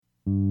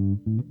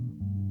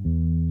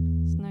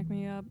Snack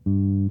me up.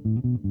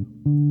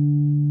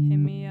 Hit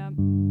me up.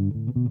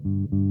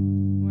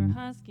 We're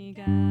husky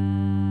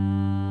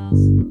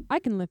gals. I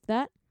can lift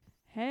that.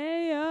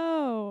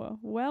 Hey-o!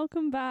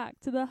 Welcome back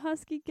to the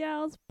Husky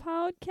Gals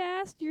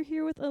podcast. You're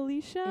here with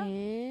Alicia.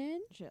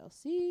 And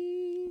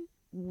Chelsea.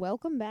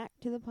 Welcome back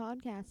to the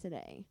podcast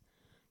today.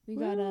 We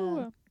got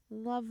a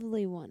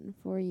lovely one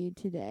for you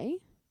today.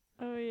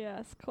 Oh,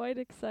 yes. Quite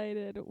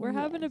excited. We're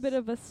having a bit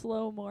of a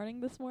slow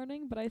morning this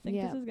morning, but I think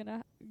this is going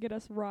to get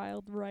us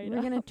riled right We're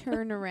up. going to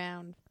turn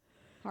around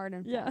hard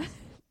and fast.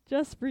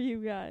 Just for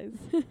you guys.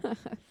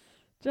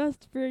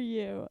 Just for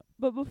you.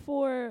 But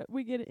before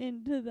we get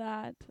into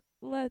that,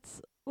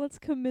 let's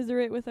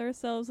commiserate with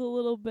ourselves a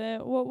little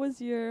bit. What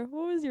was your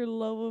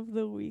low of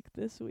the week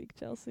this week,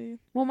 Chelsea?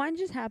 Well, mine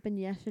just happened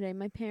yesterday.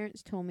 My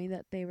parents told me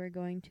that they were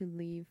going to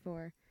leave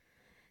for,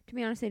 to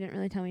be honest, they didn't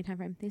really tell me time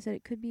frame. They said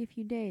it could be a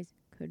few days,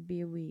 could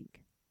be a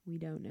week. We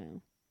don't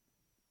know.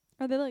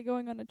 Are they like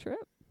going on a trip?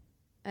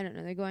 I don't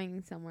know. They're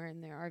going somewhere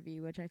in their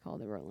RV, which I call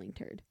the rolling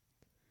turd.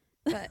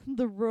 But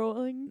the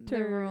rolling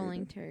turd. The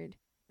rolling turd.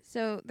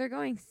 So they're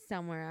going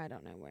somewhere, I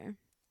don't know where.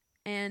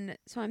 And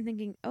so I'm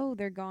thinking, oh,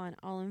 they're gone.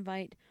 I'll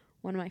invite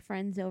one of my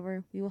friends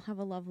over. We will have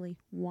a lovely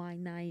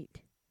wine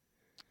night.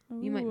 Ooh.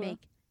 We might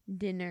make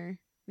dinner.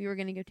 We were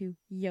going to go to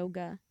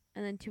yoga.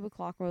 And then 2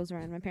 o'clock rolls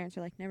around. My parents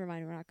are like, never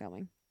mind, we're not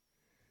going.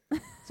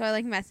 So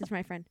I messaged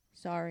my friend,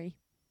 sorry.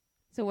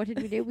 So what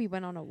did we do? We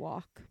went on a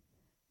walk.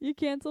 You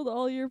canceled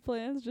all your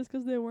plans just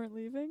 'cause they weren't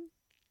leaving?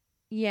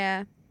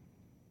 Yeah.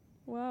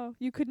 Wow.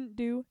 You couldn't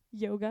do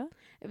yoga?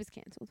 It was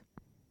canceled.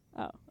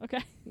 Oh,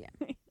 okay. Yeah.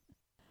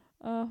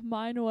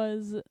 Mine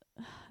was,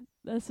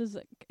 it's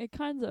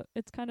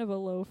kind of a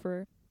low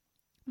for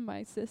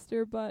my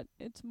sister, but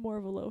it's more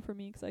of a low for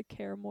me 'cause I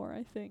care more,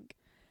 I think.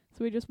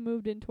 So we just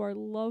moved into our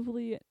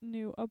lovely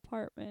new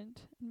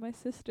apartment. And my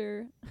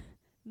sister,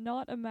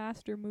 not a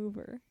master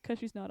mover 'cause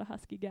she's not a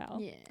husky gal.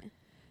 Yeah.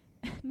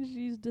 And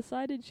she's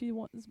decided she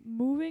wants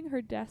moving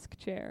her desk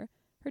chair.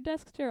 Her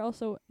desk chair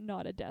also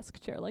not a desk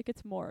chair, like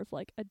it's more of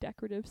like a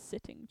decorative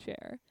sitting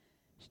chair.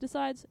 She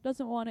decides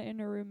doesn't want it in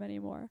her room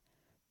anymore.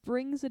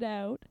 Brings it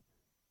out,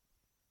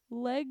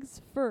 legs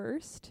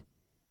first,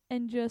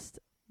 and just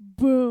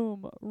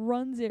boom,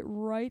 runs it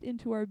right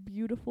into our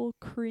beautiful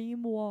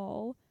cream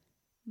wall.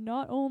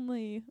 Not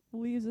only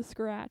leaves a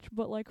scratch,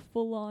 but like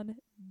full on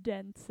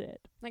dents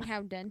it. Like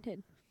how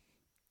dented?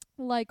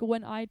 Like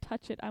when I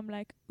touch it, I'm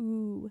like,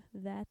 ooh,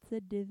 that's a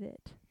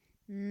divot.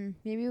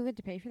 Maybe we'll get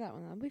to pay for that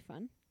one. That'll be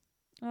fun.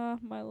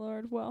 My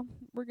lord. Well,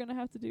 we're gonna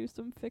have to do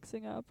some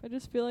fixing up. I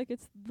just feel like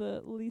it's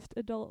the least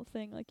adult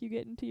thing. Like you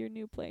get into your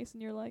new place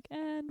and you're like,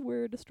 and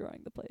we're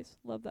destroying the place.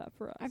 Love that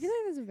for us. I feel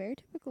like that's a very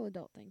typical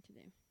adult thing to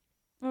do.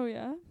 Oh,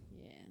 yeah?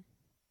 Yeah.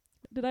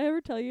 Did I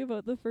ever tell you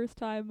about the first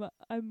time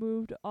I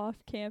moved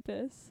off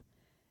campus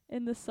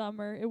in the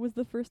summer? It was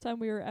the first time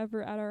we were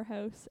ever at our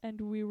house, and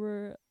we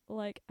were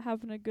like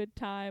having a good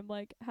time,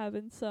 like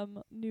having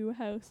some new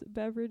house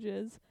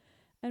beverages,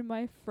 and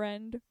my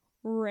friend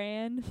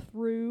ran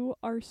through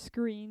our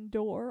screen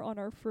door on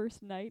our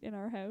first night in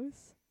our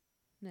house.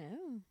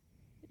 No.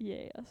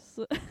 Yes.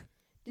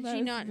 Did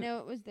she not know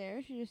it was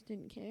there? She just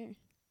didn't care.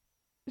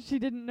 She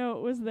didn't know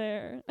it was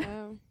there.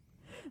 Oh.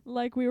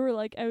 Like we were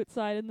like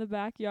outside in the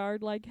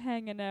backyard like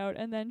hanging out,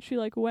 and then she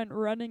like went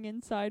running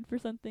inside for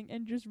something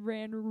and just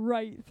ran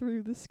right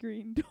through the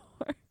screen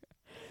door.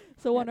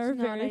 So on our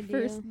very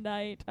first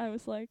night, I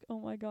was like, oh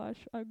my gosh,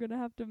 I'm going to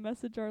have to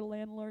message our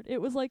landlord. It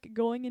was like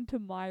going into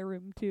my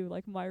room too.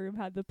 Like my room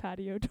had the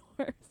patio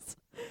doors.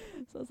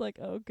 So I was like,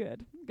 oh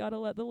good. Gotta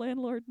let the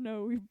landlord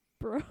know we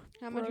broke.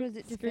 How much was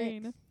it to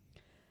screen. fix?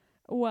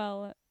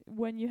 Well,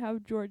 when you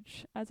have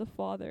George as a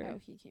father.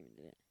 Oh, he came and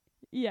did it.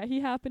 Yeah,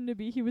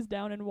 he was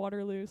down in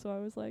Waterloo, so I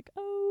was like,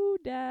 oh,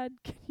 Dad,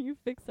 can you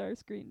fix our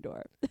screen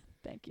door?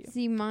 Thank you.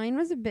 See, mine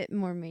was a bit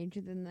more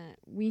major than that.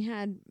 We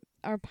had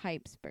our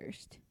pipes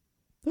burst.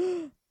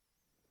 Oh,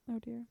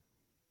 dear.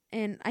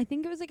 And I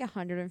think it was like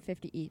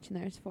 150 each, and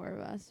there's 4 of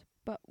us.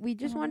 But we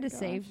just wanted to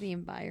save the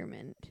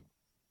environment.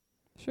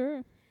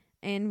 Sure.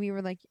 And we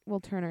were like,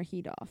 we'll turn our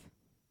heat off.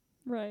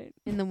 Right.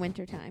 In the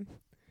winter time.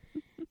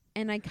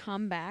 And I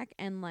come back,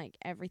 and like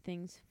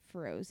everything's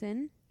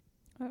frozen.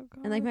 Oh,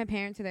 God. And like my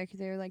parents are there 'cause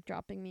they were like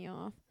dropping me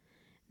off.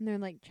 And they're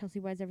like, Chelsea,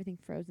 why is everything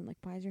frozen? Like,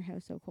 why is your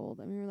house so cold?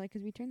 And we were like,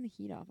 'cause we turned the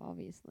heat off,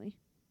 obviously.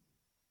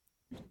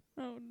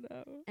 Oh,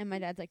 no. And my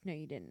dad's like, no,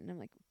 you didn't. And I'm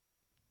like,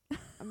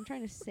 I'm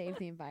trying to save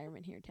the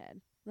environment here,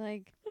 Ted.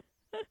 Like,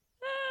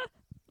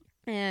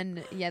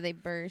 and yeah, they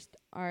burst.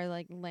 Our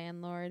like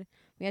landlord,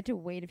 we had to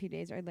wait a few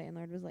days. Our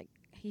landlord was like,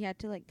 he had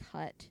to like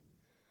cut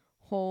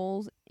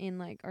holes in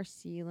like our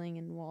ceiling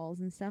and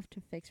walls and stuff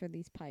to fix where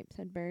these pipes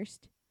had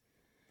burst.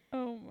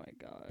 Oh my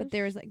gosh. But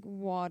there was like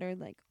water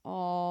like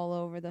all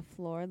over the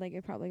floor. Like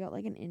it probably got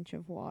like an inch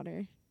of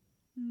water.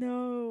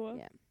 No.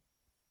 Yeah.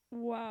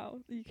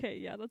 Wow. Okay,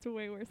 yeah, that's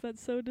way worse.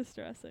 That's so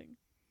distressing.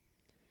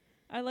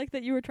 I like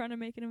that you were trying to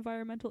make an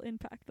environmental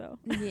impact, though.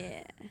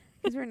 Yeah.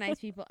 'Cause we're nice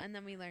people, and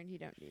then we learned you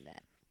don't do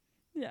that.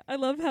 Yeah, I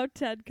love how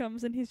Ted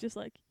comes and he's just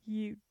like,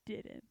 you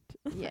didn't.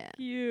 Yeah.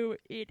 You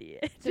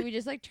idiot. So we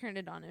just like turned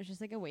it on. It was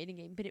just like a waiting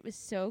game, but it was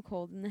so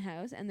cold in the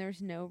house and there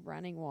was no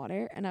running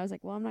water. And I was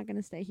like, well, I'm not going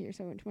to stay here.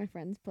 So I went to my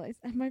friend's place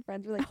and my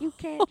friends were like, you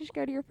can't just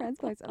go to your friend's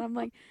place. And I'm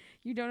like,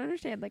 you don't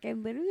understand. Like, I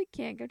literally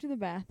can't go to the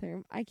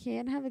bathroom. I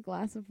can't have a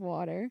glass of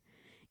water.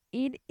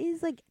 It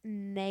is like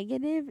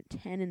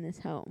 -10 in this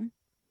home.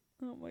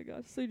 Oh my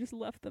gosh. So you just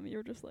left them. You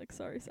were just like,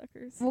 sorry,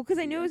 suckers. Well, 'cause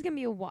I knew it Yeah. was going to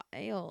be a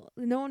while.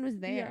 No one was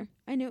there.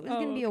 Yeah. I knew it was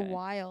going to be a okay.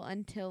 while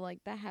until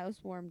like the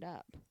house warmed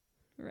up.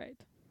 Right.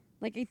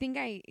 Like, I think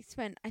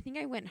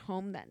I went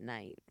home that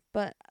night,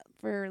 but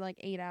for like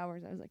 8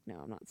 hours, I was like, no,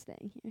 I'm not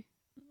staying here.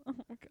 Oh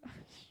my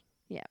gosh.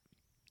 Yeah.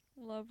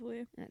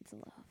 Lovely. That's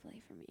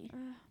lovely for me.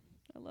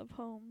 I love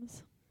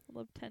homes. I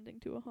love tending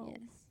to a home.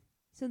 Yes.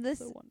 So this,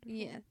 So wonderful.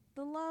 yeah,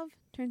 the love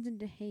turns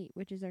into hate,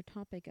 which is our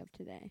topic of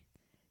today.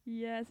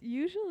 Yes.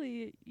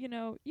 Usually, you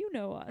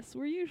know us.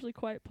 We're usually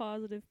quite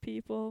positive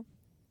people.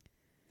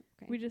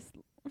 Okay. We just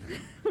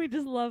we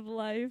just love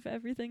life.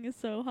 Everything is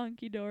so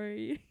hunky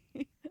dory.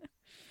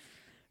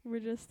 We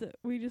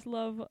just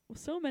love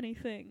so many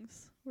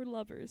things. We're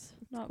lovers,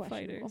 It's not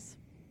questionable. fighters.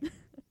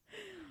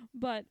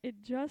 But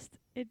it just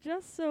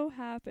so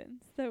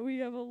happens that we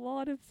have a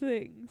lot of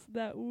things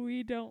that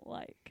we don't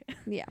like.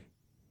 Yeah,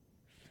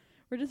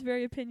 We're just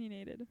very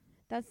opinionated.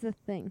 that's the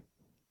thing.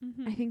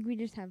 Mm-hmm. I think we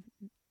just have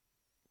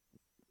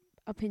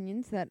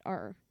opinions that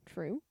are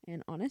true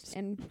and honest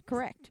and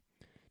correct.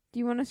 Do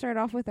you want to start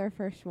off with our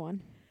first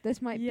one?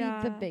 This might be the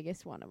Yeah.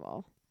 biggest one of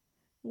all.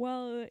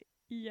 Well,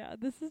 yeah,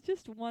 this is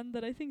just one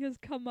that I think has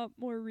come up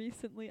more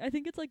recently. I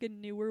think it's like a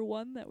newer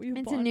one that we've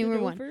It's a bonded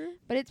newer one. over.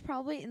 But it's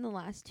probably in the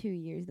last 2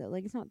 years, though.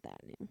 Like, it's not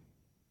that new.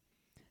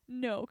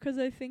 No, 'cause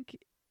I think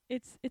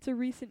it's a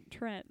recent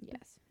trend.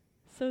 Yes.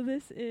 So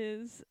this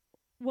is,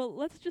 well,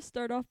 let's just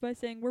start off by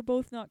saying we're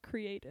both not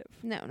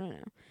creative.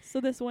 No. So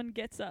this one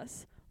gets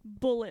us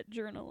bullet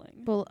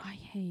journaling. I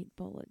hate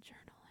bullet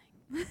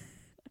journaling.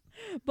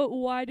 But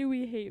why do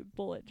we hate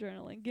bullet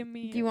journaling? Give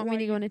me. Do you want me why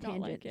to go on a don't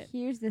tangent? like it.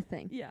 Here's the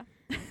thing. Yeah.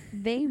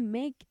 They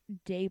make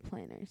day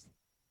planners.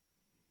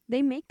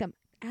 They make them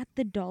at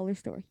the dollar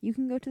store. You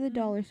can go to the Mm.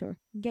 dollar store,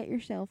 get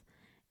yourself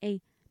a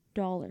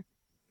 $1,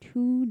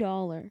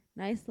 $2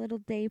 nice little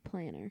day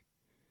planner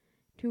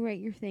to write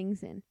your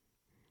things in.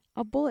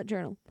 A bullet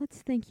journal.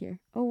 Let's think here.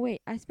 Oh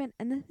wait,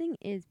 and the thing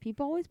is,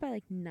 people always buy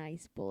like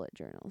nice bullet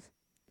journals.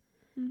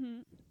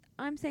 Mhm.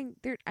 I'm saying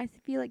I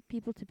feel like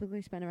people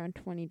typically spend around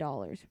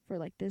 $20 for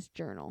like this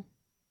journal.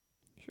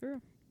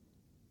 Sure.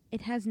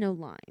 It has no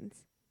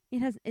lines.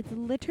 It's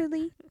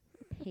literally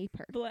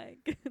paper.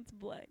 Blank. It's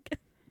blank.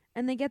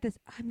 And they get this,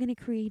 I'm going to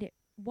create it.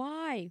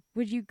 Why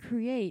would you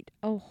create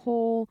a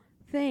whole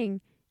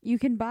thing? You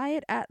can buy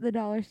it at the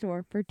dollar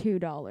store for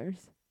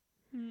 $2.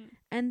 Mm.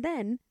 And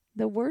then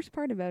the worst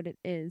part about it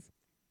is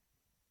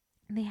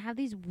they have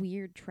these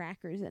weird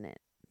trackers in it,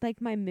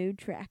 like my mood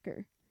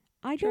tracker.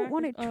 I don't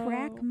want to Trackers?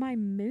 track Oh. my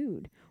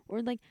mood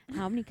or like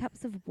how many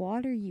cups of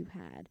water you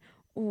had,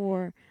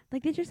 or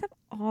like they just have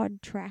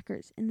odd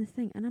trackers in this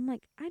thing. And I'm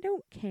like, I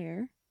don't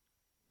care.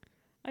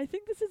 I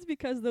think this is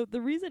because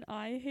the reason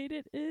I hate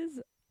it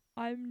is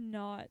I'm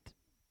not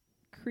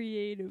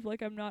creative.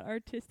 Like, I'm not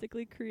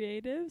artistically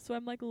creative. So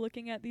I'm like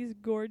looking at these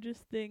gorgeous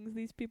things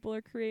these people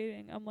are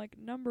creating. I'm like,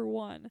 number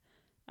one,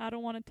 I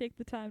don't want to take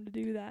the time to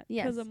do that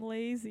because Yes. I'm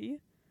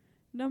lazy.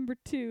 Number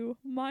two,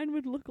 mine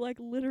would look like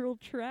literal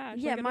trash.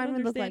 Yeah, like, I mine don't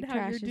would look understand like how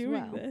trash you're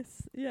as doing well.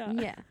 this. Yeah.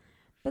 Yeah.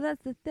 But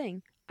that's the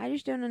thing. I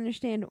just don't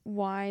understand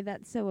why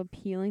that's so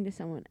appealing to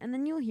someone. And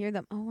then you'll hear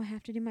them, oh, I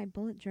have to do my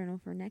bullet journal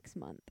for next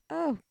month.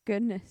 Oh,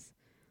 goodness.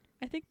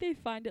 I think they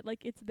find it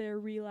like it's their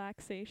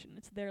relaxation.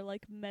 It's their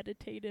like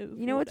meditative.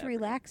 You know what's whatever.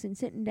 relaxing?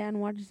 Sitting down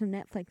and watching some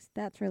Netflix.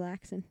 That's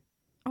relaxing.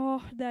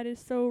 Oh, that is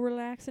so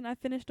relaxing. I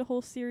finished a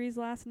whole series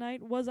last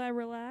night. Was I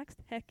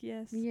relaxed? Heck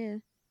yes. Yeah.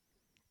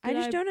 I Did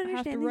just don't have to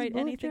understand these write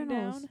bullet anything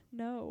journals. down?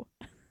 No.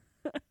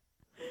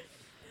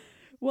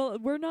 Well,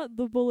 we're not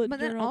the bullet But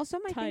then journal also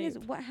my thing is,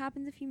 type. what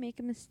happens if you make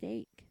a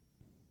mistake?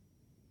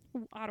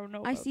 I don't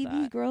know I about see that.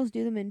 these girls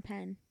do them in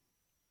pen.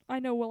 I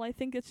know. Well, I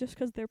think it's just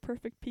 'cause they're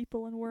perfect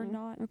people and we're Oh,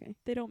 not. Okay.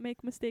 They don't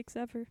make mistakes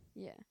ever.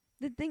 Yeah.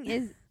 The thing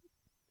is,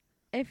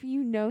 if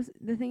you know,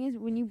 the thing is,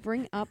 when you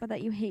bring up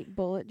that you hate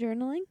bullet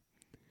journaling,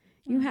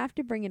 you Mm. have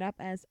to bring it up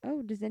as,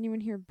 oh, does anyone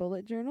here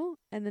bullet journal?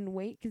 And then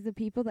wait, 'cause the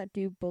people that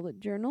do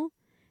bullet journal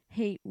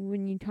hate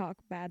when you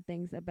talk bad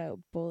things about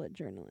bullet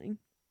journaling.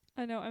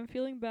 I know. I'm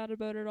feeling bad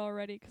about it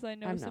already 'cause I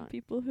know I'm some not.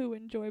 people who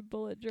enjoy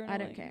bullet journaling. I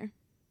don't care.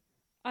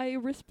 I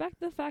respect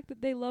the fact that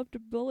they love to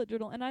bullet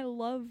journal, and I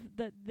love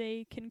that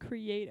they can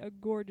create a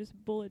gorgeous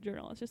bullet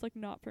journal. It's just like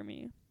not for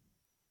me.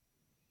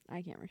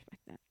 I can't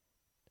respect that.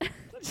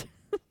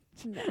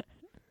 No.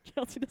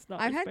 Chelsea does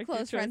not. I've had respect your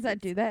close friends that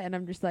choices. do that, and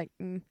I'm just like,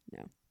 no.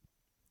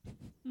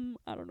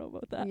 I don't know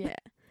about that. Yeah.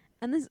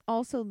 And this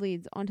also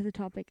leads onto the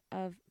topic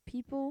of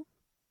people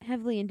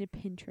heavily into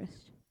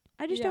Pinterest.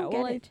 I just Yeah, don't get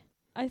well, it.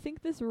 I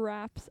think this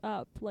wraps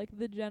up like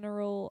the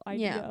general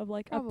idea Yeah, of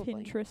like probably. a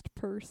Pinterest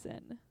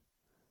person.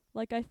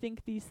 Like, I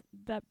think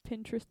that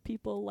Pinterest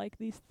people like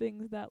these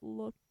things that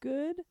look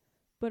good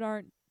but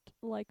aren't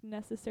like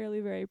necessarily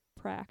very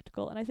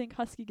practical. And I think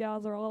husky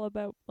gals are all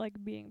about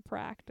like being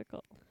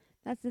practical.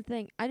 That's the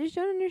thing. I just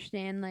don't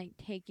understand like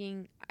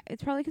taking.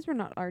 It's probably 'cause we're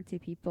not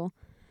artsy people,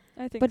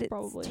 I think but it's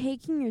probably.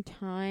 taking your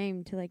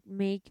time to like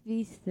make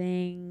these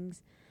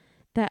things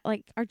that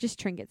like are just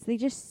trinkets. They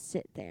just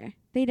sit there.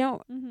 They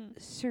don't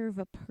serve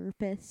a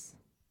purpose.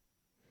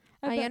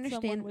 I bet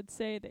understand. someone would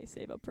say they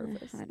save a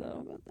purpose, I don't though.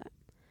 know about that.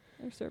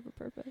 Or serve a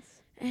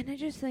purpose. And I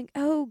just think,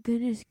 oh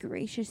goodness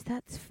gracious,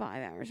 that's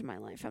 5 hours of my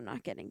life I'm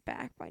not getting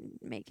back by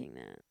making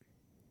that.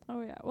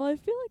 Oh yeah. Well, I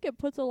feel like it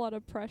puts a lot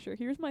of pressure.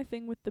 Here's my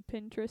thing with the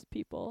Pinterest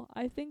people.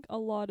 I think a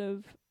lot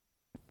of,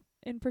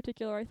 in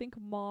particular, I think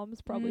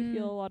moms probably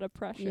feel a lot of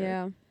pressure.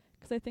 Yeah.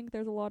 'Cause I think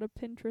there's a lot of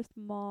Pinterest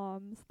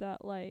moms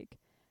that like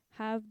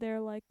have their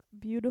like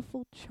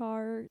beautiful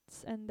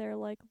charts and their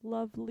like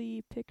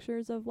lovely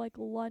pictures of like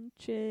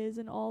lunches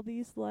and all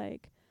these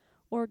like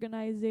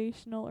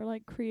organizational or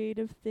like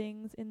creative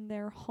things in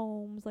their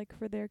homes, like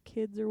for their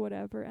kids or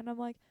whatever. And I'm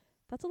like,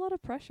 that's a lot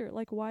of pressure.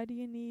 Like, why do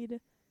you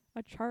need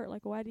a chart?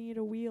 Like, why do you need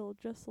a wheel?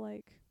 Just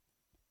like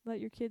let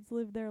your kids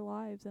live their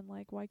lives. And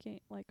like,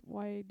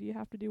 why do you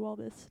have to do all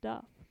this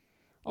stuff?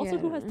 Also,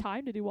 who has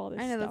time to do all this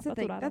I know, stuff? that's the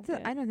thing. What I don't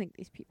get. I don't think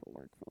these people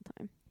work full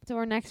time. So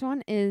our next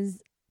one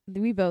is,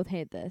 we both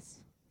hate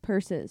this.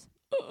 Purses.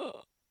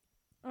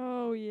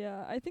 Oh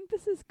yeah, I think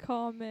this is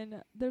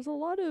common. There's a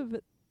lot of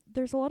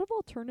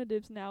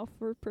alternatives now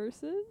for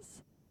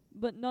purses,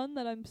 but none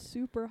that I'm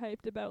super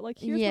hyped about. Like,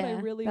 here's what I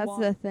really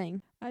want. That's the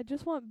thing. I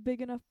just want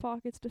big enough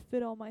pockets to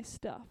fit all my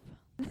stuff.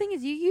 The thing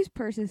is, you use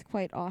purses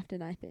quite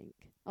often, I think.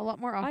 A lot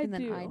more often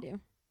than I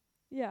do.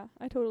 Yeah,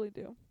 I totally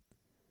do.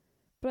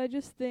 But I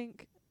just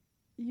think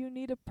you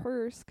need a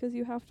purse 'cause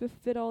you have to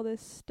fit all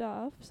this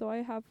stuff. So I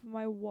have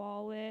my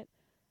wallet.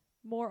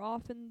 More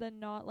often than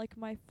not, like,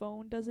 my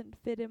phone doesn't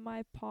fit in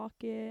my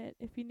pocket.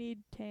 If you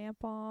need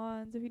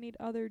tampons, if you need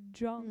other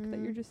junk that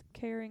you're just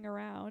carrying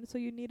around, so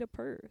you need a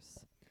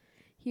purse.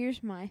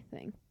 Here's my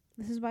thing.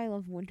 This is why I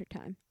love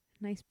wintertime.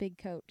 Nice big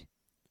coat.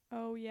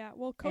 Oh, yeah.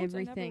 Well, coats,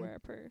 I never wear a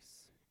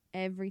purse.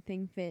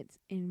 Everything fits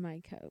in my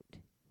coat.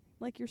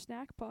 Like your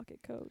snack pocket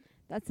coat.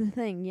 That's the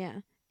thing,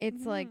 yeah.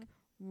 It's like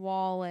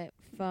wallet,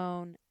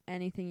 phone,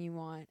 anything you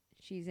want.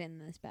 She's in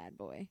this bad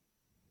boy.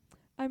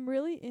 I'm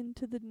really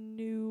into the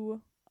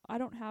new, I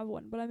don't have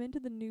one, but I'm into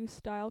the new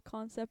style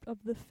concept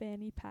of the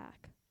fanny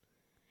pack.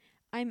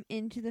 I'm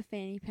into the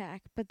fanny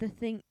pack, but the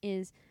thing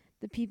is,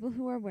 the people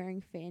who are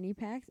wearing fanny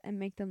packs and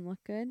make them look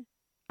good,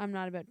 I'm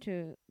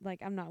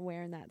not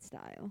wearing that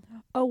style.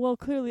 Oh, well,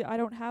 clearly I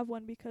don't have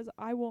one because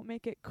I won't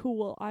make it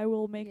cool. I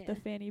will make the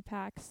fanny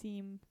pack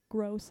seem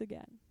gross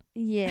again.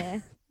 Yeah.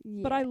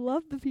 But I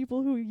love the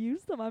people who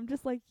use them. I'm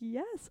just like,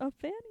 yes, a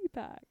fanny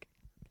pack.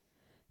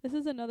 This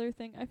is another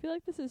thing. I feel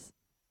like this is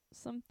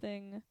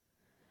something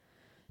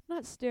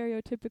not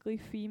stereotypically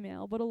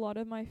female, but a lot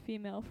of my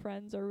female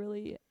friends are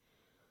really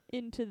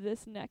into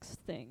this next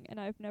thing, and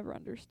I've never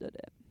understood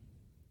it.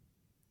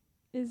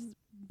 Is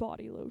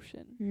body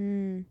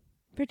lotion.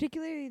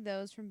 Particularly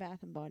those from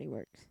Bath and Body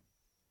Works.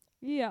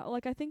 Yeah,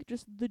 like, I think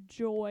just the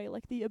joy,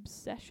 like the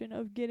obsession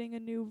of getting a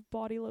new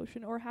body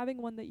lotion or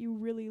having one that you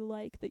really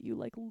like that you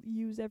like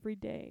use every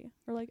day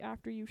or like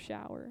after you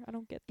shower. I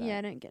don't get that. Yeah,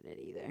 I don't get it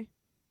either.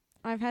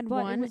 I've had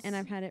one and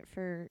I've had it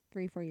for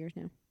 3-4 years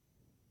now.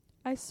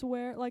 I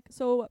swear, like,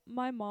 so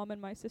my mom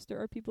and my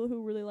sister are people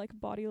who really like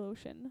body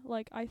lotion.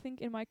 Like, I think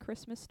in my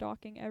Christmas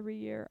stocking every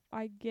year,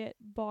 I get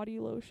body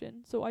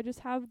lotion. So I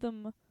just have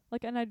them,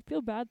 like, and I'd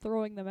feel bad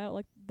throwing them out.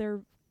 Like,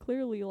 they're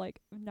clearly, like,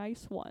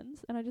 nice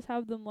ones. And I just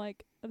have them,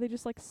 like, they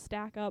just, like,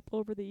 stack up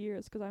over the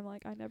years 'cause I'm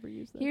like, I never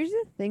use them. Here's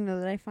the thing, though,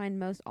 that I find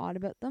most odd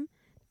about them.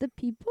 The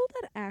people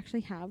that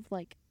actually have,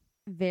 like,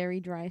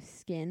 very dry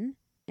skin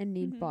and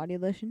need body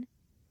lotion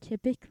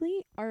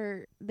typically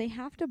they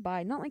have to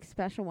buy, not like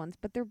special ones,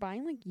 but they're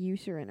buying like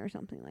Eucerin or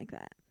something like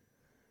that.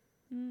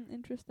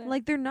 Interesting.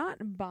 Like, they're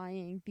not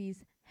buying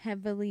these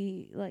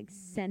heavily like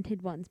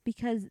scented ones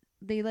because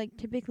they like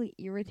typically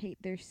irritate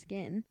their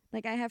skin.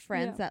 Like, I have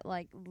friends that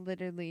like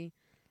literally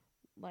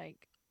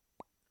like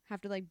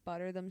have to like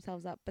butter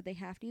themselves up, but they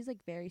have to use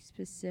like very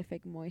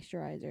specific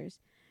moisturizers.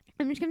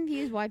 I'm just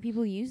confused why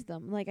people use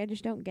them. Like, I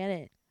just don't get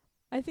it.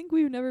 I think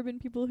we've never been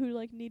people who,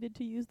 like, needed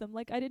to use them.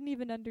 Like, I didn't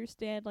even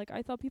understand. Like,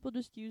 I thought people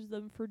just use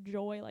them for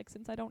joy. Like,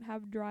 since I don't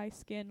have dry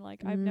skin,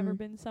 like, I've never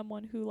been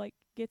someone who, like,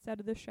 gets out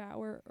of the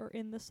shower or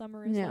in the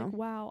summer is like,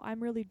 wow,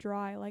 I'm really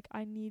dry. Like,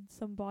 I need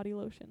some body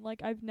lotion.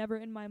 Like, I've never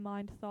in my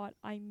mind thought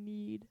I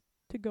need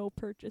to go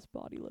purchase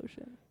body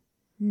lotion.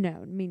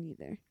 No, me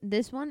neither.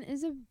 This one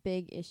is a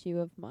big issue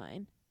of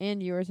mine.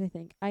 And yours, I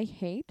think. I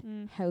hate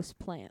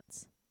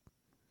houseplants.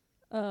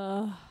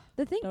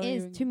 The thing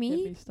is, to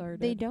me,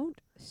 they don't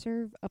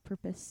serve a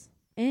purpose.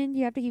 And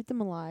you have to keep them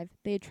alive.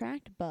 They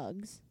attract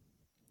bugs.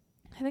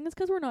 I think it's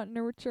 'cause we're not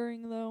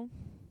nurturing, though.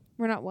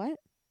 We're not what?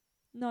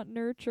 Not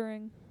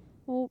nurturing.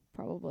 Well,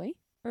 probably.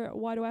 Or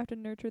why do I have to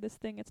nurture this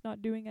thing? It's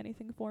not doing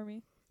anything for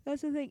me.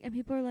 That's the thing. And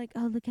people are like,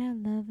 oh, look how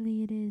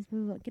lovely it is. Blah,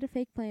 blah, blah. Get a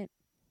fake plant.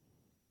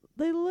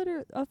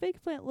 A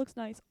fake plant looks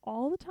nice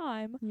all the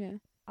time. Yeah.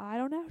 I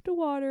don't have to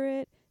water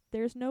it.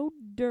 There's no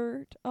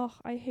dirt. Ugh,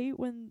 I hate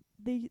when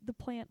the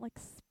plant like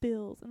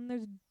spills and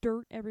there's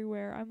dirt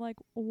everywhere. I'm like,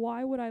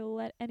 why would I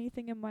let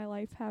anything in my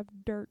life have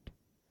dirt?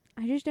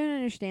 I just don't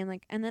understand.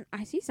 Like, and then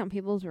I see some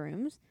people's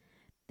rooms,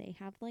 they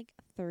have like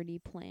 30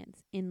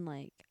 plants in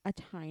like a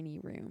tiny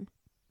room.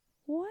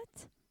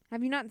 What?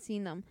 Have you not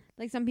seen them?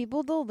 Like, some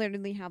people, they'll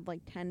literally have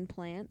like 10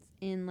 plants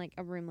in like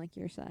a room like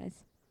your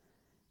size.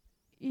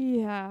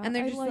 Yeah. And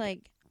they're I just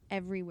like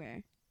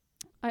everywhere.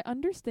 I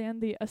understand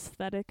the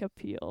aesthetic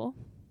appeal.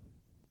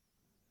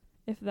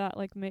 If that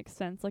like makes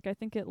sense. Like, I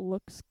think it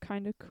looks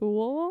kind of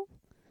cool,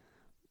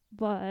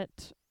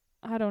 but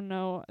I don't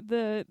know.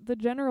 The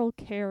general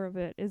care of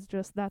it is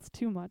just, that's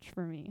too much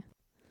for me.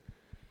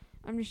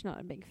 I'm just not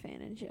a big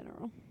fan in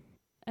general.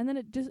 And then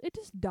it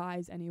just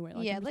dies anyway.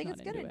 Like, yeah, I'm just like not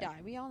it's gonna into it.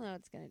 die. We all know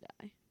it's gonna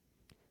die.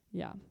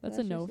 Yeah, that's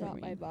a no just for not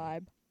me. my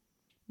vibe.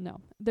 No.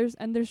 There's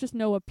just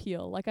no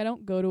appeal. Like, I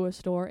don't go to a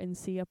store and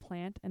see a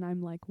plant and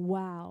I'm like,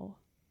 wow,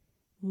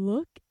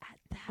 look at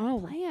that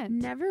plant.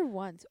 Never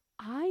once.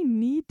 I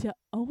need to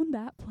own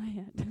that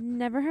plant.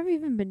 Never have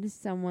even been to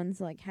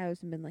someone's like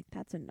house and been like,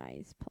 that's a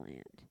nice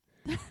plant.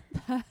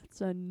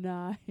 That's a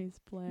nice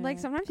plant. Like,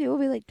 sometimes people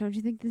will be like, don't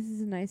you think this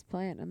is a nice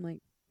plant? I'm like,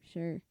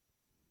 sure.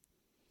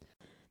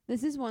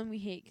 This is one we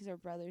hate 'cause our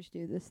brothers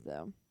do this,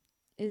 though.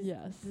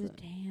 Yes. The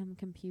damn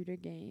computer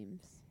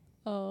games.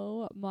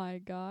 Oh my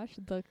gosh,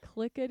 the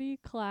clickety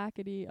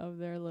clackety of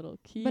their little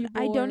keyboards.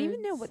 But I don't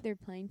even know what they're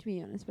playing, to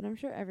be honest. But I'm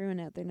sure everyone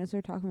out there knows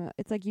what they're talking about.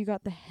 It's like you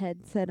got the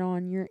headset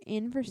on. You're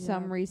in for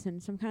some reason,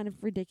 some kind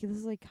of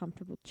ridiculously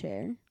comfortable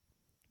chair.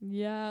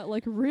 Yeah,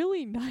 like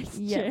really nice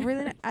Yeah, chairs.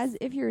 really, as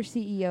if you're a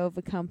CEO of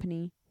a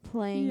company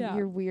playing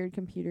your weird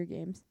computer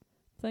games.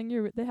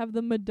 They have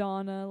the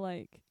Madonna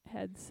like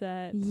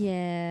headset.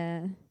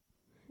 Yeah.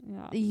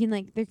 Yeah. You can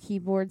like, their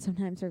keyboards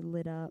sometimes are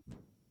lit up.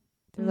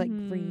 They're like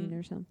green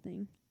or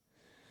something.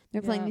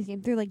 They're playing these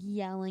games. They're like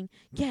yelling,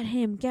 "Get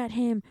him! Get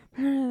him!"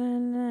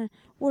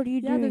 What are you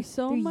doing? There's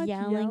so much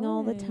yelling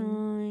all the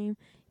time.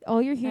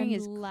 All you're hearing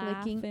and is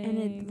clicking, and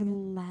it's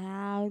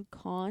loud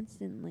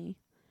constantly.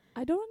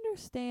 I don't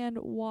understand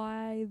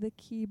why the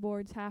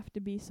keyboards have to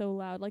be so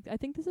loud. Like, I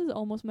think this is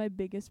almost my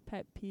biggest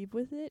pet peeve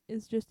with it,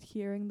 is just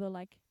hearing the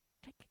like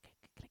click, click,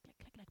 click, click, click,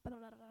 click, click, blah,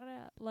 blah, blah,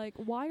 blah. Like,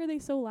 why are they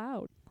so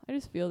loud? I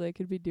just feel they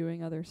could be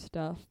doing other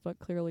stuff, but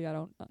clearly I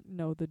don't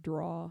know the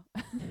draw.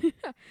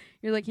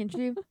 You're like, can't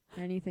you do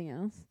anything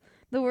else?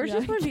 The worst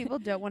is when people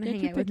don't want to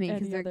hang out with me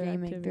 'cause they're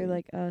gaming. Activity. They're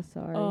like,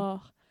 sorry.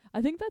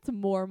 I think that's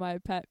more my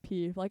pet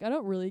peeve. Like, I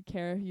don't really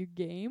care if you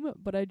game,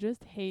 but I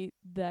just hate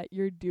that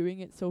you're doing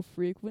it so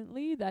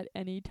frequently that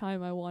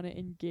anytime I want to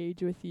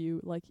engage with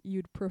you, like,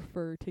 you'd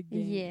prefer to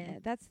game. Yeah,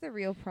 that's the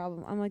real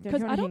problem. I'm like,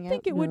 because I don't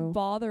think it would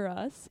bother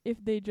us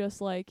if they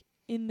just, like,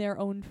 in their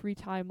own free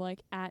time,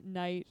 like, at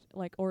night,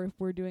 like, or if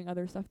we're doing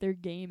other stuff, they're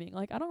gaming.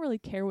 Like, I don't really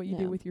care what you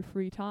do with your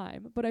free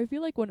time. But I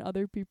feel like when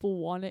other people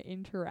want to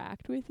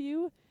interact with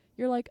you,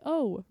 you're like,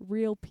 oh,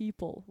 real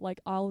people.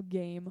 Like, I'll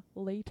game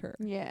later.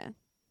 Yeah.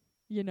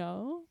 You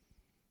know?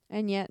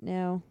 And yet,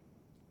 no.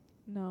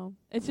 No.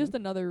 It's just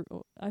another,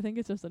 I think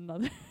it's just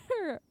another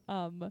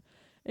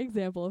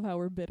example of how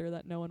we're bitter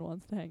that no one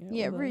wants to hang out with us.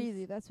 Yeah,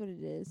 really, that's what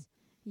it is.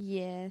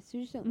 Yeah, so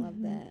we just don't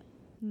love that.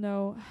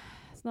 No,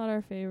 it's not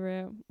our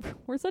favorite.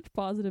 We're such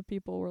positive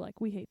people. We're like,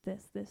 we hate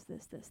this, this,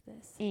 this, this,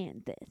 this.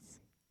 And this.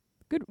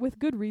 With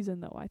good reason,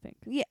 though, I think.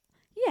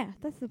 Yeah,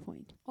 that's the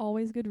point.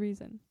 Always good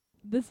reason.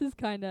 This is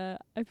kinda,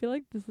 I feel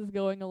like this is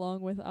going along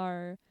with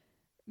our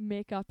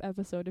makeup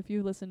episode. If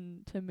you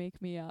listen to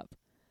Make Me Up,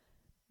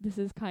 this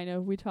is kind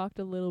of, we talked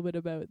a little bit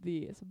about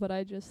these, but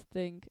I just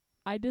think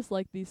I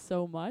dislike these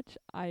so much,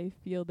 I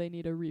feel they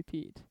need a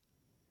repeat.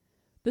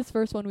 This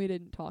first one we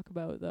didn't talk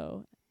about,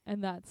 though,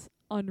 and that's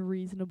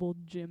unreasonable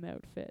gym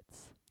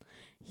outfits.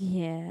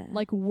 Yeah.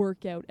 Like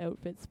workout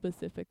outfits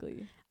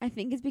specifically. I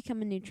think it's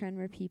become a new trend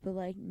where people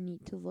like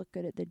need to look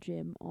good at the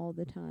gym all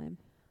the time.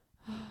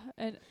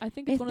 And I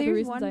think it's one of the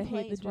reasons I hate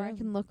the place gym. where I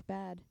can look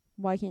bad,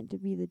 why can't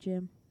it be the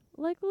gym?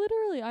 Like,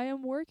 literally, I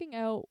am working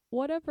out.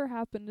 Whatever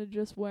happened to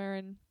just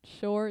wearing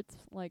shorts,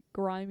 like,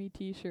 grimy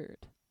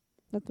t-shirt?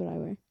 That's what I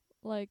wear.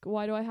 Like,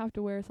 why do I have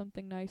to wear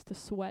something nice to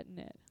sweat in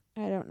it?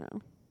 I don't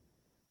know.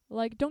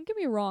 Like, don't get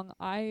me wrong,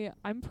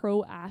 I'm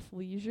pro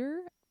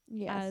athleisure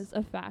Yes. as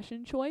a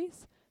fashion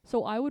choice.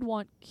 So I would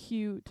want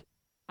cute,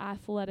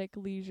 athletic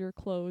leisure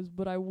clothes,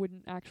 but I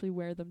wouldn't actually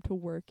wear them to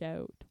work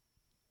out.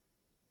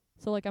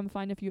 So, like, I'm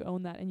fine if you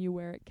own that and you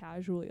wear it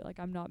casually. Like,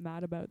 I'm not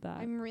mad about that.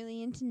 I'm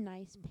really into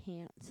nice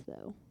pants,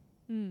 though.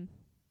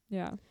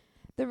 Yeah.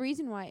 The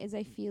reason why is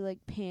I feel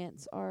like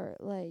pants are,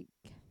 like,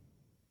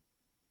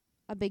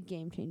 a big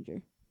game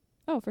changer.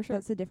 Oh, for sure.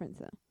 That's the difference,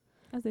 though.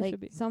 As they like,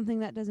 should be. Something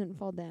that doesn't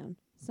fall down.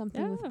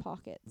 Something with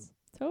pockets.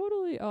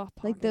 Totally. Oh,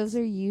 pockets. Like, those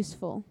are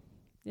useful.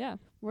 Yeah.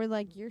 Where,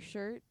 like, your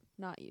shirt,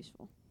 not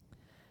useful.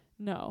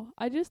 No,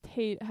 I just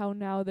hate how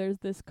now there's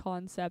this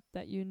concept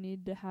that you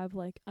need to have,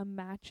 like, a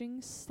matching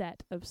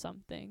set of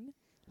something.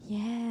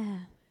 Yeah.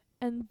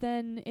 And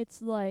then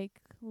it's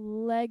like,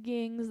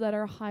 leggings that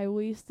are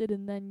high-waisted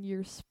and then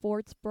your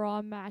sports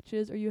bra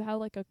matches, or you have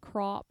like a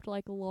cropped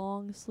like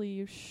long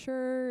sleeve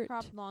shirt.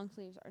 Cropped long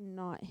sleeves are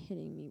not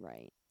hitting me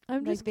right.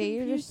 I'm Like, just they are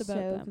confused just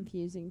about so them.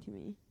 confusing to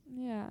me.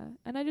 Yeah,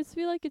 and I just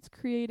feel like it's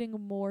creating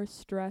more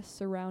stress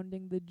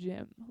surrounding the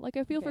gym. Like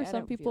I feel Okay, for I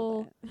some don't feel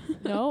people,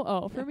 that. no.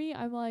 Oh, for me,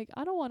 I'm like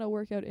I don't want to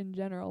work out in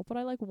general, but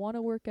I like want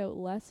to work out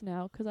less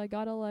now 'cause I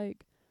gotta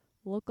like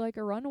look like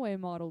a runway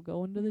model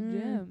going to the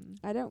gym.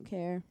 I don't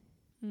care.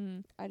 Hmm.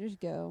 I just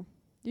go.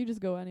 You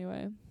just go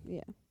anyway.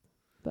 Yeah.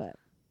 But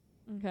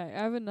Okay, I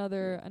have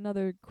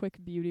another quick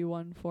beauty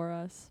one for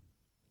us.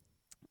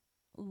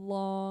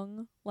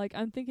 Long, like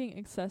I'm thinking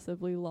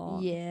excessively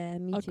long. yeah,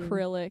 me too.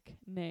 Acrylic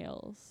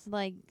nails.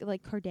 Like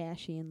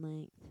Kardashian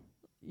length.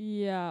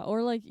 Yeah,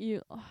 or like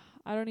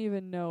I don't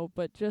even know,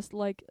 but just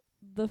like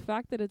the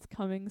fact that it's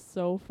coming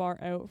so far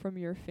out from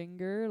your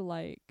finger,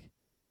 like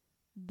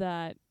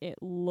that it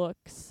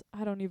looks,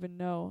 I don't even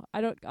know.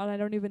 I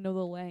don't even know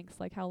the length,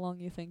 like how long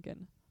you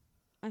thinking?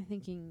 I'm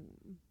thinking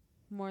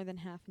more than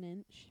half an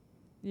inch.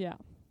 Yeah.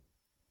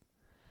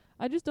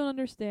 I just don't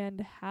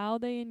understand how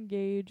they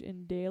engage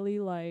in daily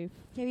life.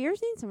 Have you ever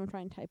seen someone try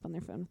and type on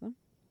their phone with them?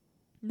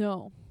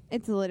 No.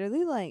 It's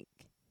literally like,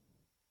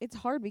 it's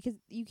hard because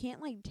you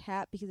can't like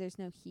tap because there's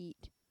no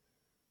heat.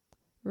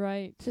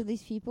 Right. So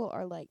these people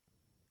are like,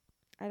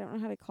 I don't know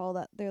how to call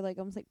that. They're like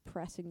almost like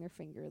pressing their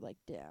finger like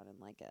down in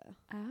like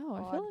a Ow,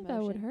 I odd feel like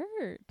that would motion.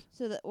 hurt.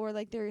 So that, or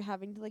like they're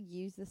having to like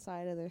use the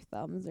side of their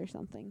thumbs or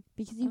something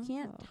because you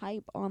can't Oh.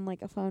 type on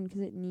like a phone 'cause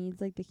it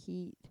needs like the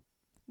heat.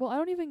 Well, I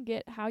don't even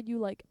get how you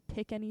like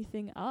pick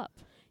anything up.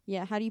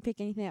 Yeah, how do you pick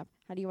anything up?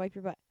 How do you wipe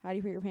your butt? How do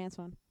you put your pants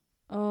on?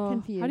 Oh, how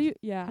Confused. do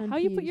you how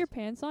you put your Confused.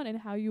 pants on and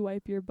how you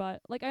wipe your butt.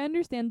 Like I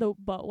understand the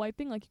butt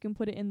wiping, like you can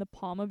put it in the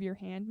palm of your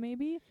hand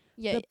maybe.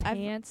 Yeah, The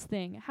pants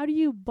thing. How do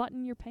you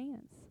button your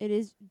pants? it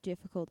is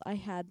difficult. I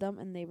had them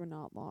and they were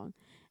not long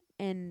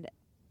and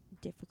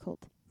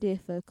difficult.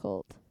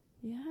 Difficult.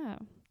 Yeah.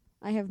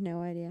 I have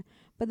no idea.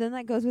 But then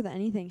that goes with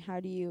anything. How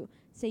do you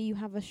say you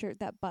have a shirt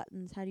that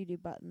buttons? How do you do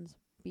buttons?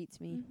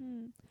 Beats me.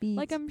 Beats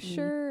Like I'm me.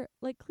 sure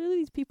like clearly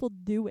these people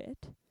do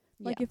it.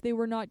 Like yeah. if they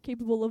were not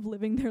capable of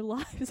living their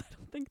lives, I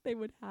don't think they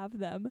would have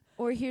them.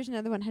 Or here's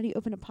another one. How do you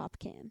open a pop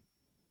can?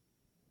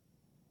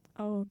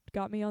 Oh,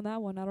 got me on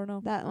that one. I don't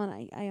know. That one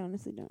I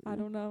honestly don't know. I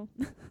don't know.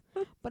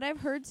 But I've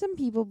heard some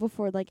people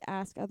before like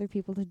ask other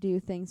people to do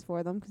things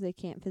for them 'cause they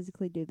can't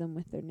physically do them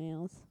with their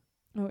nails.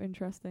 Oh,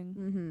 interesting.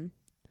 Mhm.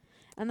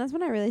 And that's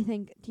when I really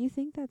think, do you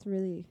think that's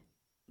really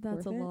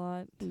That's worth a it?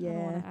 lot. I don't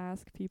Yeah. want to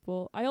ask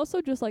people. I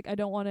also just like I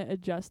don't want to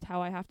adjust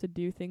how I have to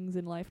do things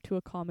in life to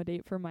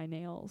accommodate for my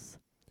nails.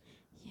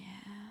 Yeah.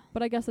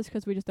 But I guess that's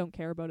 'cause we just don't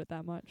care about it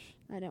that much.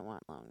 I don't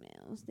want long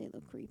nails. They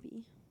look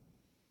creepy.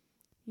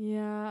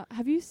 Yeah.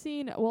 Have you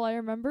seen, well, I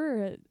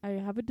remember I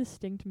have a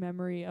distinct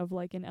memory of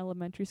like in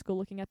elementary school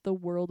looking at the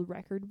world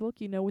record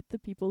book, you know, with the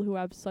people who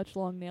have such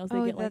long nails,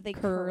 they get like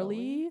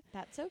curly.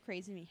 That's so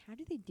crazy to me. How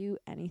do they do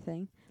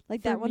anything?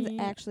 Like For that one's me-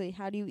 actually,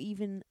 how do you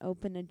even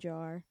open a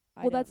jar?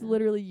 I Well, don't that's know.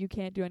 literally you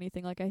can't do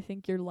anything. Like I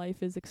think your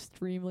life is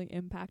extremely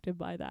impacted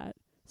by that.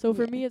 So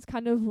for Yeah. me, it's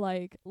kind of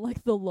like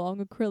the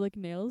long acrylic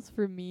nails.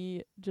 For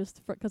me,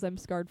 just 'cause I'm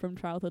scarred from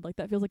childhood, like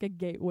that feels like a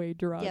gateway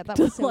drug. Yeah, that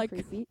to was so like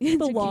creepy. the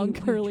It's a long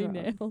gateway curly drug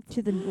nails.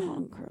 to the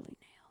long curly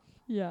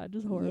nails. Yeah, it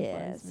just horrifies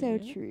Yeah,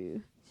 me. so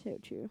true. So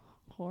true.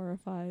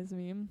 Horrifies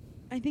me.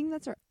 I think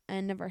that's our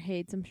end of our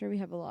hates. I'm sure we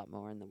have a lot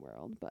more in the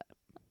world, but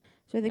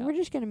so I think Yeah. we're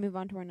just gonna move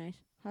on to our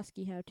nice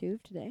husky how-to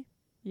of today.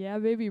 Yeah,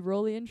 baby,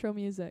 roll the intro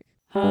music.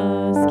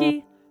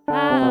 Husky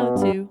how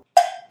to.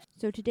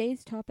 So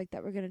today's topic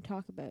that we're gonna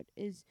talk about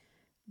is,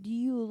 do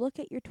you look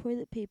at your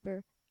toilet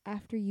paper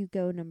after you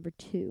go number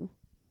 2?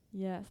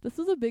 Yes, this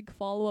was a big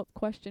follow-up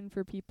question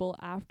for people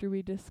after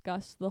we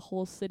discussed the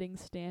whole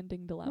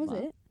sitting-standing dilemma. Was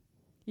it?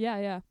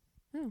 Yeah.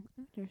 Oh,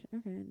 okay, I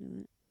didn't know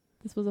that.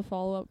 This was a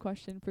follow-up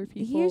question for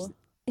people.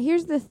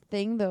 Here's the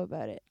thing though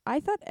about it. I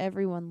thought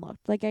everyone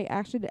looked. Like I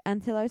actually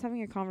until I was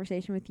having a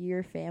conversation with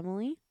your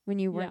family when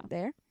you weren't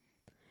there.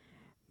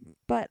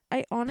 But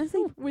I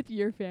honestly with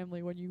your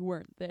family when you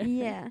weren't there.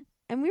 yeah.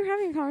 And we were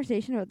having a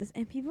conversation about this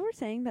and people were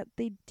saying that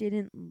they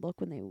didn't look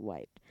when they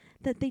wiped.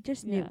 That they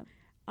just knew. Yeah.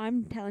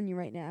 I'm telling you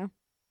right now.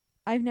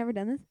 I've never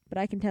done this, but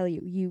I can tell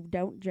you, you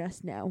don't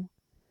just know.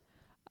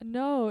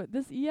 No,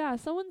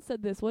 someone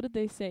said this. What did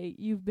they say?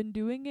 You've been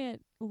doing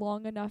it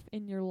long enough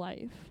in your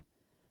life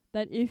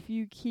that if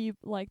you keep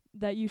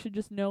that you should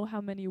just know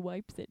how many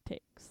wipes it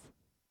takes.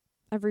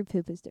 Every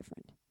poop is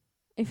different.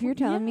 If Well, you're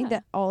telling me yeah.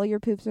 that all your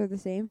poops are the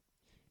same,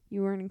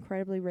 you are an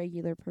incredibly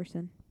regular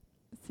person.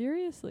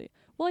 Seriously.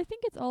 Well, I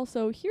think it's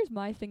also, here's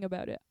my thing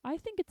about it. I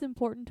think it's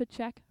important to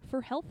check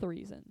for health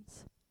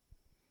reasons.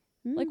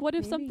 Like, what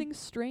if Maybe. something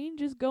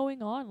strange is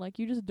going on? Like,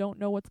 you just don't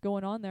know what's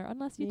going on there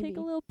unless you take a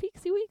Maybe. little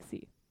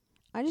peeksy-weeksy.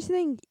 I just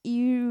think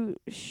you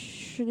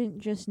shouldn't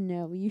just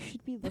know. You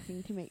should be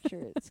looking to make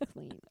sure it's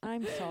clean.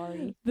 I'm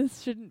sorry.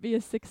 This shouldn't be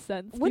a sixth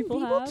sense When people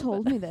people have.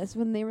 told me this,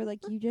 when they were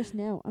like, you just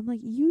know, I'm like,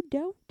 you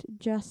don't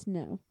just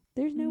know.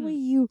 There's no way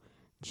Mhm. you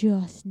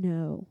just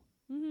know.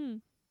 Mm-hmm.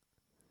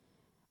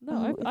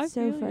 No, I it's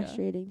so feel ya.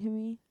 frustrating to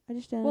me. I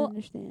just don't Well,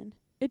 understand.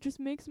 It just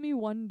makes me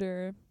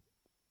wonder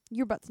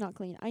Your butt's not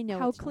clean. I know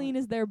how it's clean not.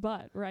 is their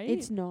butt, right?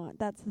 It's not.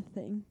 That's the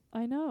thing.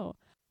 I know.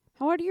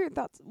 How are your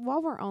thoughts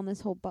while we're on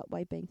this whole butt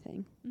wiping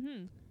thing?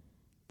 Mhm.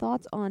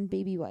 Thoughts on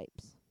baby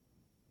wipes?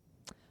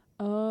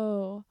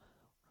 Oh,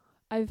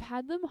 I've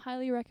had them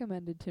highly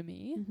recommended to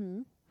me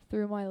Mm-hmm.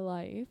 through my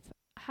life.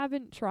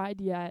 Haven't tried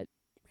yet.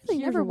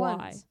 Really, Here's never why.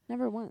 once.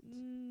 Never once.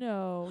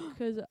 No,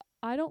 'cause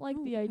I don't like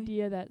Oh, the okay.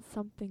 idea that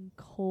something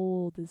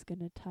cold is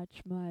gonna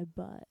touch my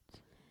butt.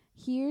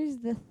 Here's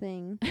the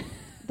thing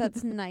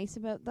that's nice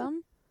about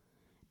them.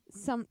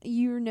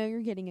 You know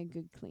you're getting a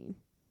good clean.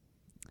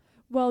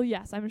 Well,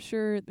 yes, I'm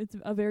sure it's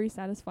a very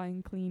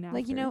satisfying clean after.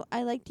 Like, you know,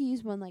 I like to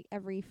use one like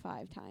every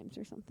 5 times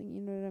or something.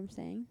 You know what I'm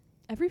saying?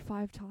 every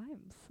 5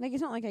 times. Like,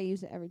 it's not like I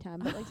use it every time,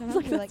 but like Like,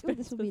 sometimes you're like, that's oh,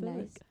 this will be very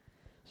nice.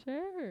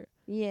 Sure.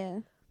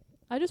 Yeah.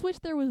 I just wish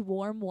there was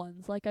warm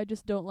ones. Like, I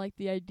just don't like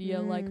the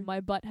idea, like, Mm.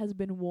 my butt has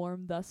been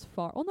warm thus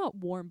far. Well, not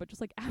warm, but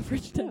just, like,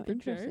 average Oh, temperature.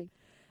 interesting.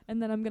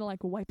 And then I'm gonna,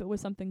 like, wipe it with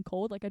something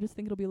cold. Like, I just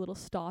think it'll be a little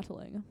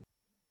startling.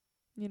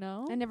 You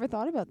know? I never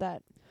thought about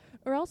that.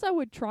 Or else I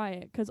would try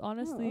it, 'cause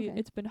honestly, okay.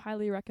 it's been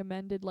highly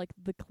recommended. Like,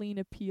 the clean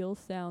appeal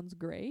sounds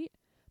great.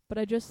 But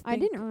I just I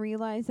think didn't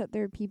realize that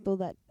there are people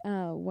that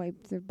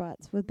wipe their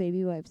butts with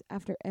baby wipes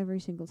after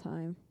every single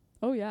time.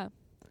 Oh, yeah.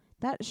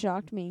 That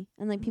shocked me.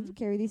 And like people Mhm.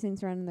 carry these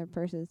things around in their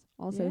purses.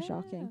 Also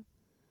shocking.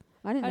 Yeah.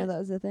 I didn't I- know that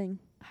was a thing.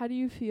 How do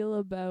you feel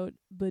about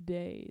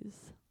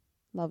bidets?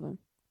 Love 'em.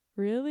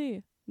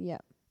 Really? Yeah.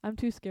 I'm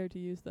too scared to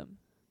use them.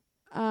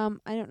 I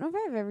don't know if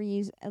I've ever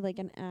used like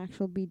an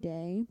actual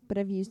bidet, but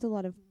I've used a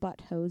lot of butt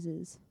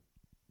hoses.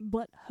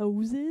 Butt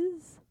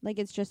hoses? Like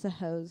it's just a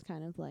hose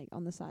kind of like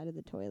on the side of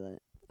the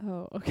toilet.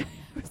 Oh, okay.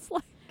 I was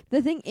like,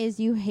 The thing is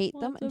you hate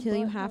them What's a until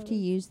you butt have to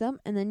hose? use them,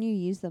 and then you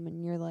use them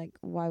and you're like,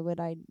 why would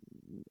I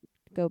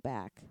go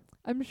back?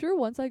 I'm sure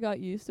once I got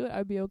used to it,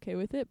 I'd be okay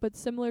with it. But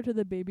similar to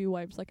the baby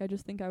wipes, like, I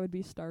just think I would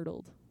be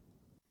startled.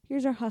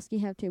 Here's our husky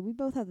have too. We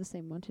both have the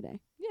same one today.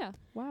 Yeah.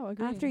 Wow.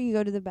 Agreed. After you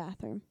go to the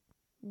bathroom,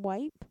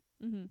 wipe,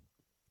 Mhm.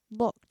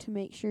 look to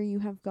make sure you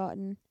have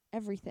gotten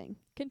everything.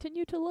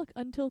 Continue to look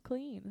until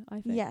clean,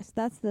 I think. Yes,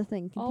 that's the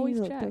thing. Continue Always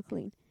to look check. till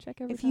clean.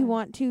 Check every If time. you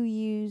want to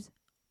use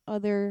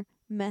other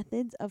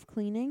methods of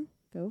cleaning,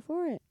 go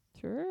for it.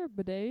 Sure.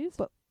 Bidets.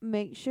 But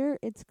make sure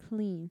it's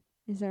clean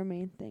is our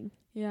main thing.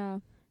 Yeah.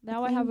 A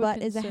Now I clean have a butt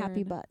concern. is a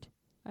happy butt.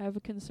 I have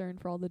a concern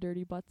for all the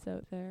dirty butts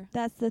out there.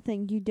 That's the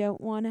thing. You don't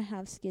want to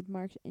have skid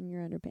marks in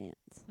your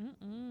underpants.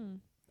 Mm-mm.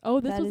 Oh,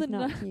 this That was is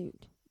not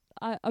cute.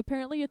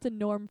 apparently it's a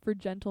norm for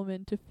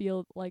gentlemen to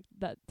feel like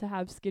that, to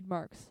have skid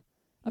marks.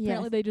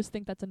 Apparently Yes. they just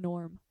think that's a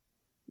norm.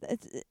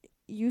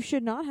 You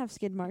should not have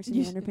skid marks in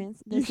You your sh-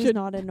 underpants. you This is should-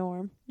 not a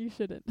norm. You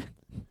shouldn't.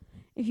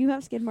 If you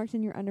have skid marks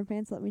in your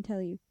underpants, let me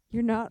tell you,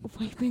 you're not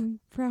wiping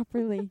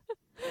properly.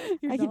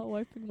 You're I can- not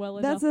wiping well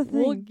That's enough. the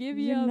thing. We'll give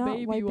you You're a not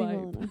baby wiping wipe.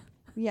 well enough.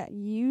 Yeah,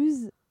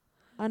 use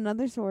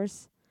another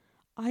source.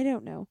 I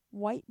don't know.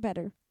 Wipe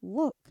better.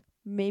 Look.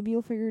 Maybe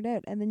you'll figure it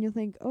out. And then you'll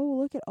think, oh,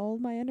 look at all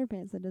of my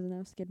underpants that doesn't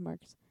have skid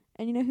marks.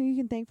 And you know who you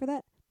can thank for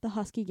that? The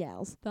husky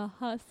gals. The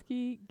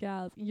husky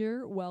gals.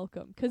 You're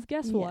welcome. 'Cause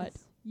guess what?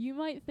 Yes. You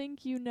might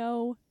think you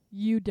know.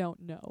 You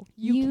don't know.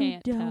 You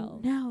can't don't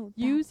tell. know.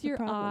 Use That's the your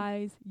problem.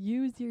 eyes.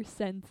 Use your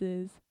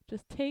senses.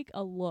 Just take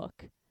a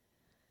look.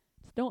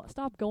 Just don't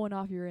stop going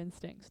off your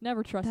instincts.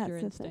 Never trust your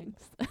That's the thing.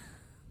 instincts.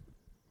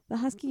 The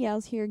husky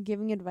gals here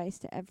giving advice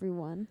to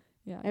everyone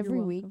Yeah. you're every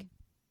welcome. week.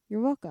 You're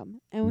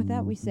welcome. And with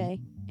that, we say,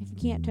 if you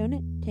can't tone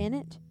it, tan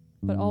it.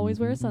 But always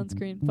wear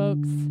sunscreen,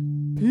 folks.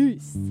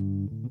 Peace.